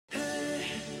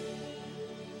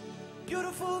Okay,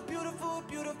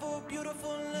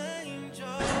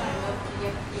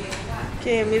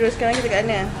 Miro, sekarang kita kat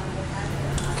mana?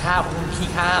 Khap,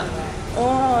 khap.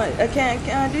 Oh, okay.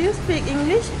 Do you speak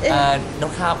English? No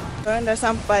khap. Korang dah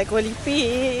sampai Koh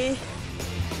Lipe.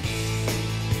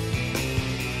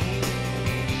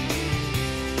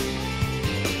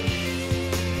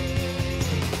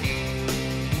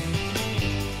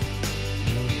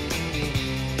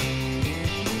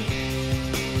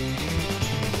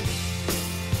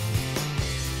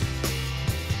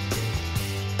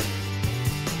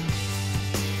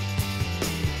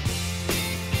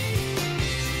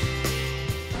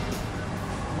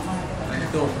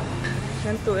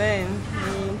 Cantik kan?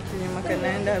 Ni punya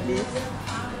makanan dah habis.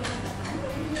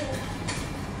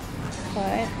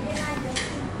 Right.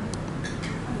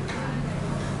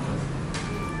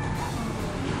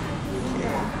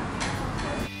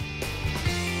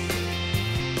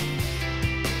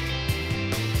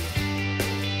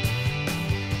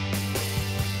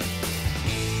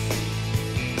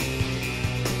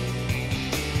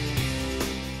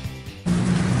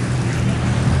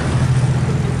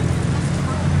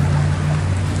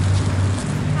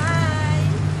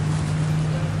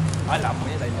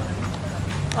 Lamanya tak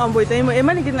ada. Oh, boleh tanya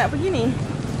mana kita nak pergi ni?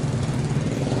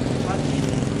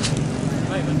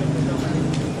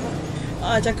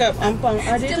 Cakap Ampang.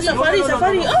 Dia tu safari.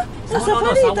 Safari.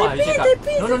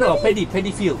 Tapi. No. Paddy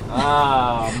field.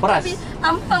 Beras. Tapi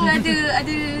Ampang ada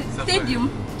stadium.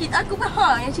 Aku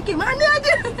faham yang Syikir mana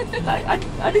ada.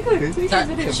 Ada ke?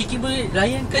 Syikir boleh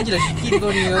layankan je lah Syikir kau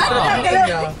ni.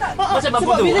 Macam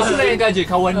apa tu? Aku layankan je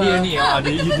kawan dia ni.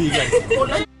 Dia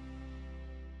kan.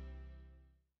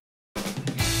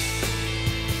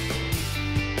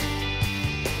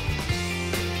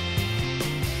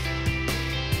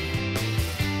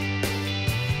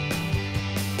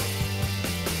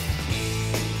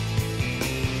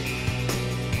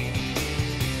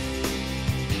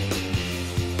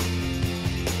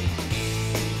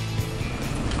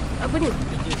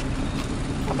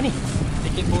 Apa ni?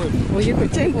 Tiket pun. Oh, ya kot.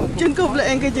 Macam kau pula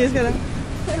yang kerja sekarang.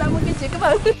 Lama kerja ke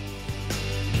bang?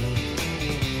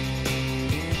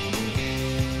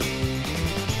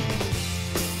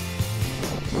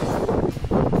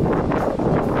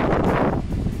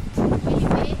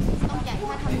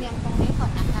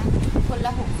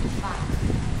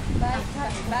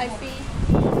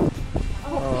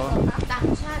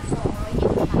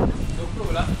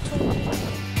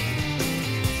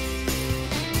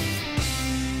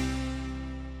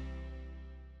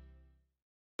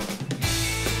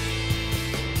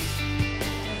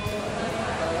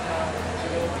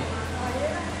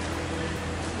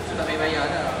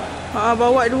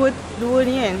 Bawa dua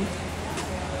ni kan.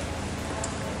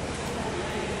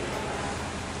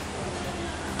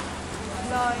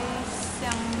 Lois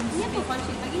yang ni apa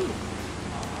konsep lagi?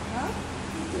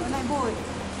 Naik boat.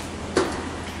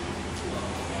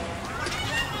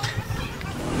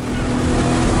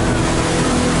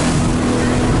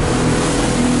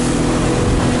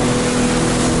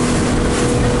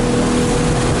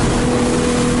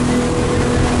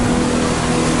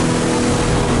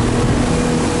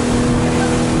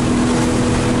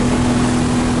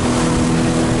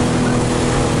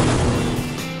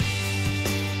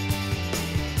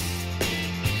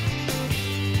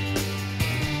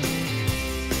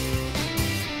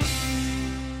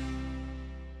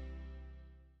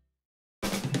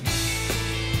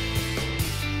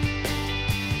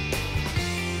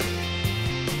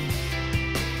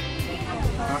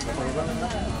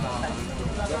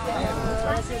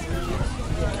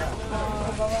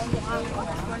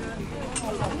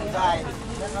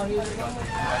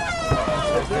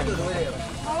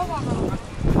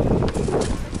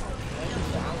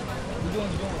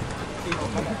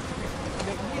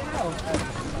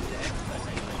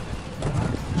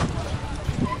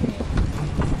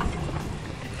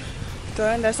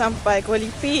 Korang dah sampai Koh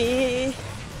Lipe.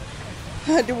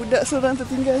 Ada budak seorang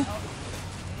tertinggal.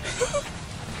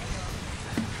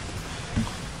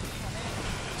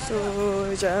 So,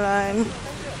 jalan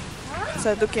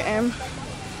 1 km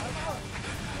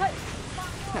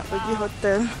nak pergi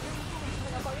hotel.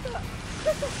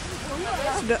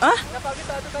 Sudah Dapat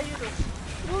kita tu kayu tu.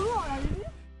 Buruk lah ni.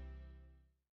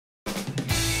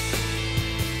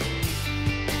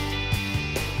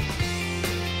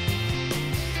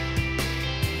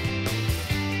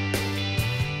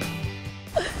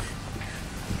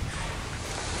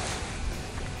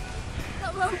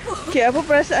 Okay, apa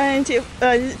perasaan Cik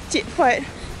Fat?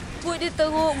 Perut dia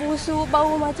teruk, busuk,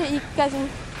 bau macam ikan.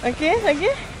 Okay,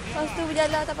 lagi? Lepas tu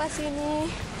berjalan atas pasir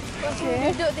ni. Lepas tu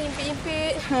duduk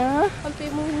terimpit-impit. Hampir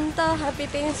muntah, hampir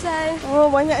pengsan. Oh,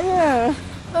 banyaknya.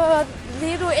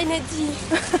 Zero energy.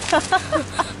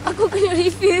 Aku kena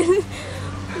refill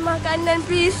makanan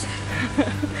please.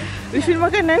 Refill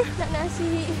makanan? Nak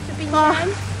nasi sepinggan.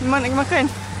 Memang nak makan?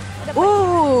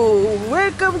 Oh,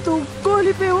 welcome to Koh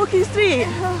Lipe Walking Street.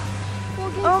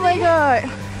 Oh my god.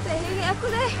 Saya ingat aku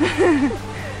dah.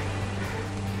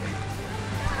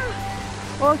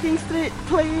 Walking street,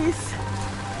 please.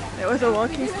 That was a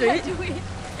walking street.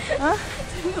 Ha?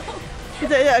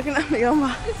 Sekejap, aku nak ambil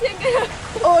gambar.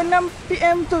 Oh, 6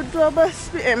 PM to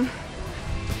 12 PM.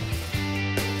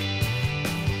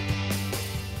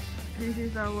 This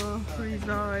is our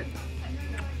resort.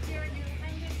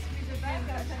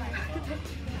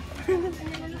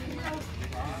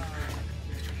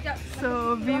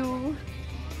 So view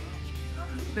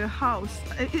the house.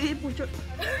 Pucuk.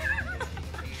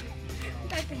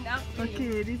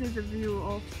 Okay, this is the view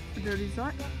of the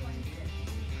resort.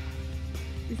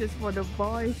 This is for the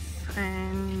boys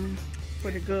and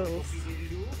for the girls.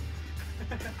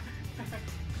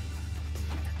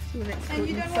 So let's go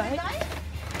inside.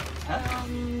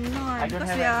 No,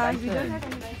 because we don't have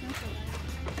any license.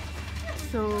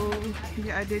 So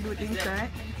we ada duduk inside.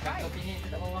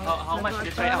 How much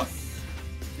to try out?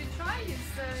 To try is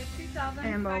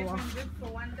And bawah. 2,500 for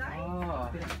one day.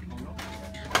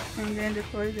 And then the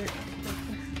toilet.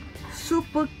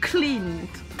 Super clean.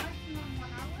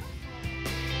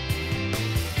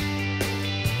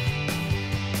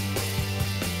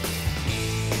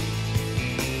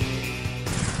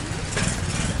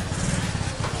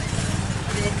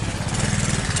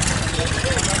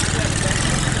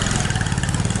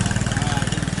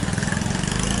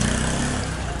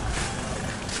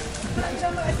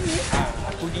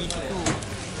 Aku di situ.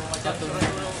 Satu.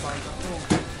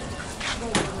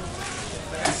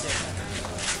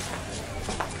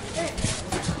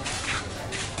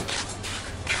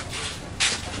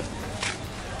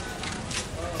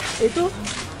 Itu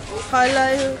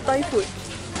halal Thai food.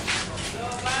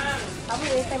 Apa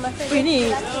yang saya masak? Oh,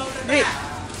 ini grape.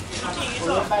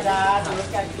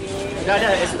 Dah ada,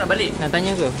 esok tak balik. Nak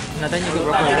tanya ke? Nak tanya ke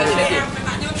berapa dia boleh bagi?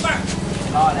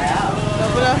 Tak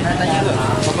apalah. Nak tanya ke?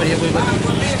 Berapa dia boleh bagi?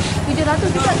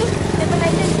 700 juga tu. 7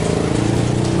 item.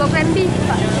 Program B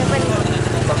Pak.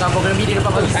 7. Bakal program B dia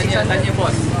dapat bagi Tanya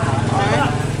bos.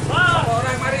 Berapa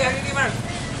orang mari hari ni, Bang?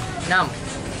 6.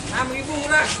 6,000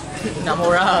 lah. 6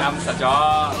 orang. 6 saja.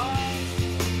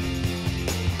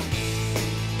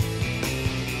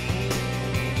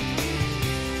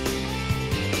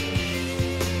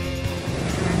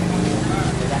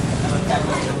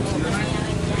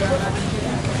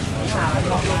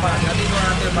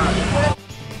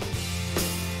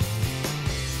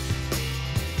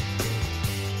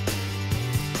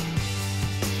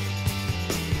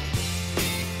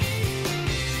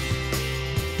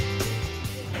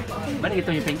 Mana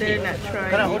kita punya Kita pancake? nak try.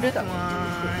 Sekarang this order tak?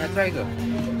 one. Nak try ke?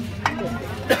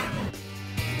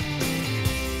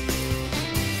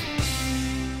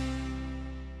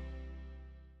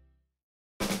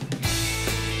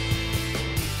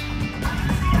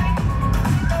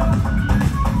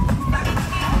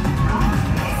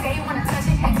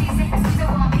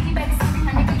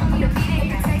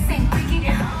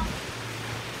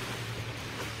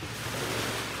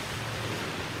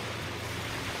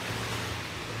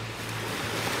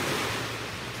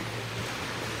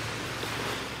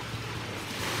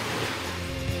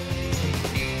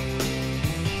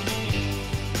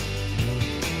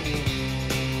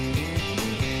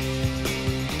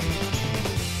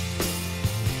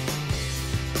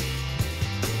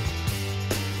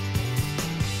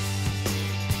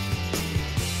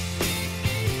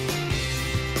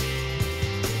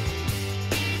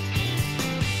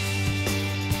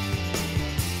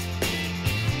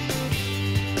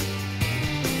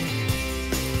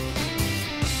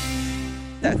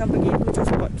 Tak akan pergi 7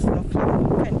 spot snorkeling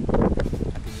kan?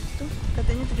 Tu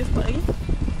katanya 7 spot lagi.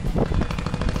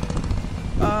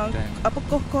 Apa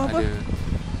koh apa? Ada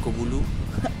Koh Bulu,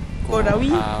 Koh Rawi,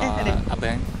 ada. Apa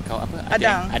yang kau apa?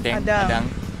 Adang. Adang.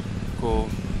 Koh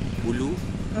Bulu.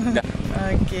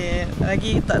 Okey,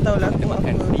 lagi tak tahulah Ada koh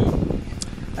makan apa. free.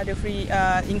 Ada free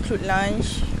include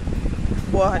lunch,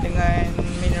 buah dengan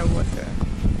mineral water.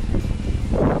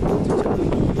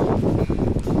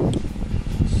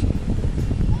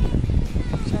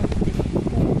 Cantik.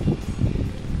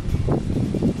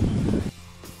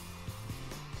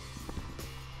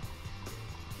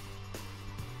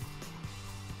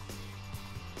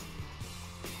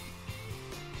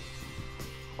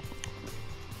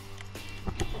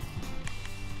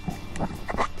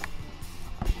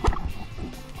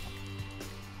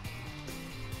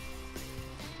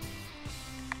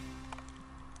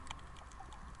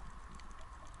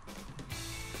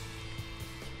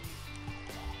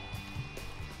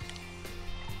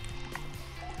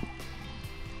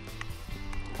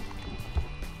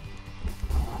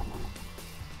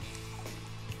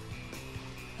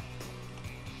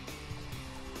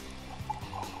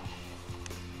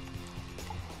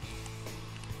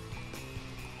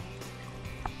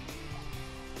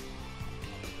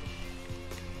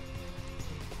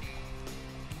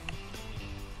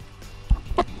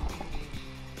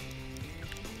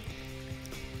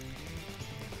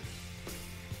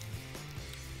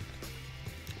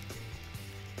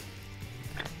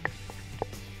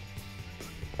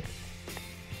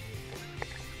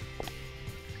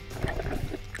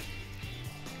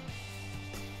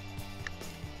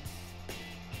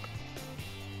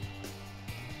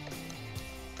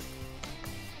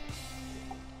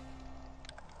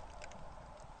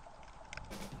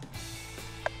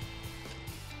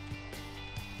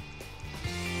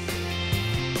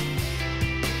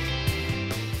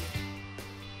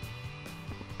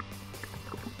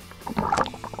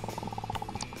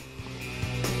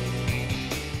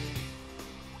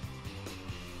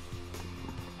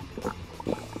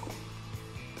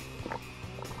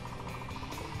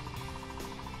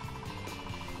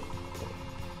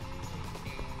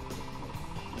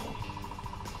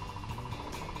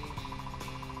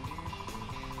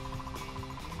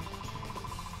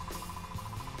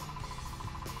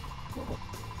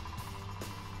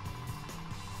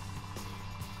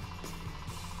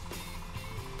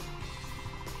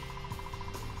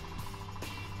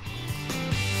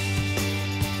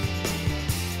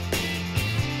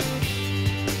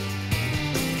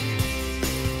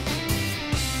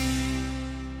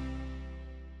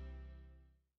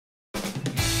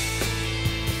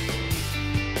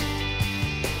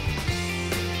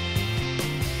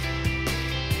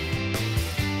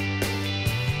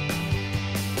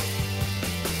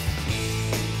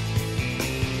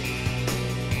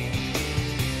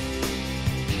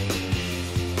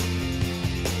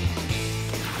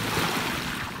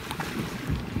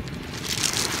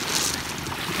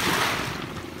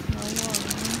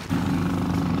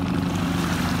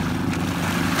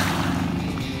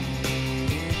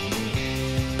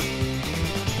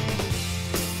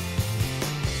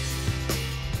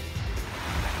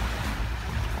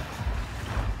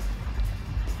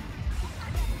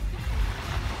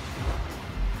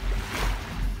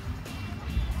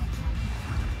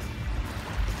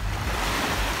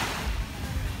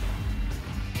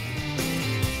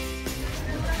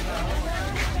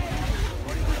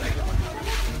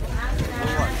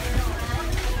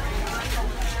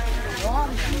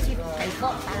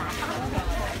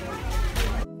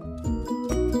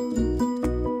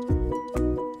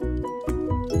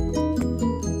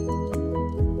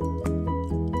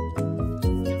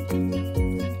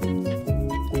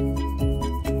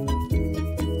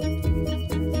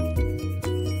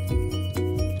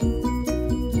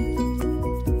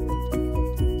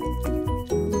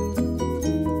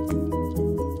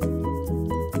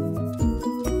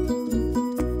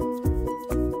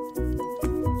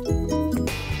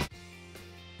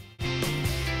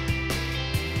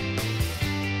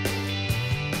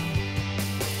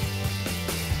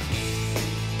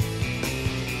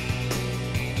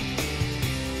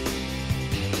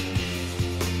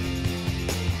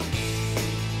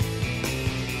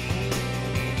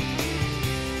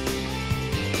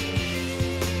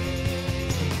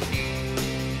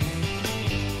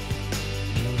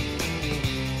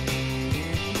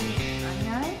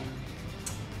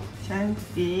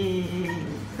 Cantik.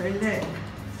 Toilet.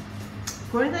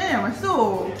 Korang tak payah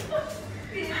masuk.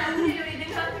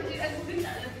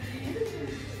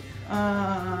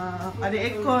 Ada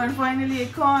aircon. Finally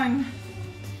aircon.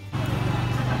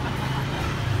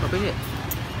 Berapa je?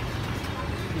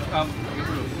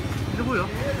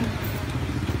 30.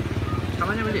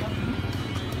 Kamarnya balik?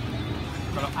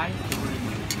 Kalau ais,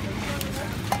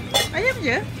 Ayam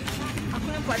je? Aku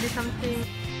nampak ada something.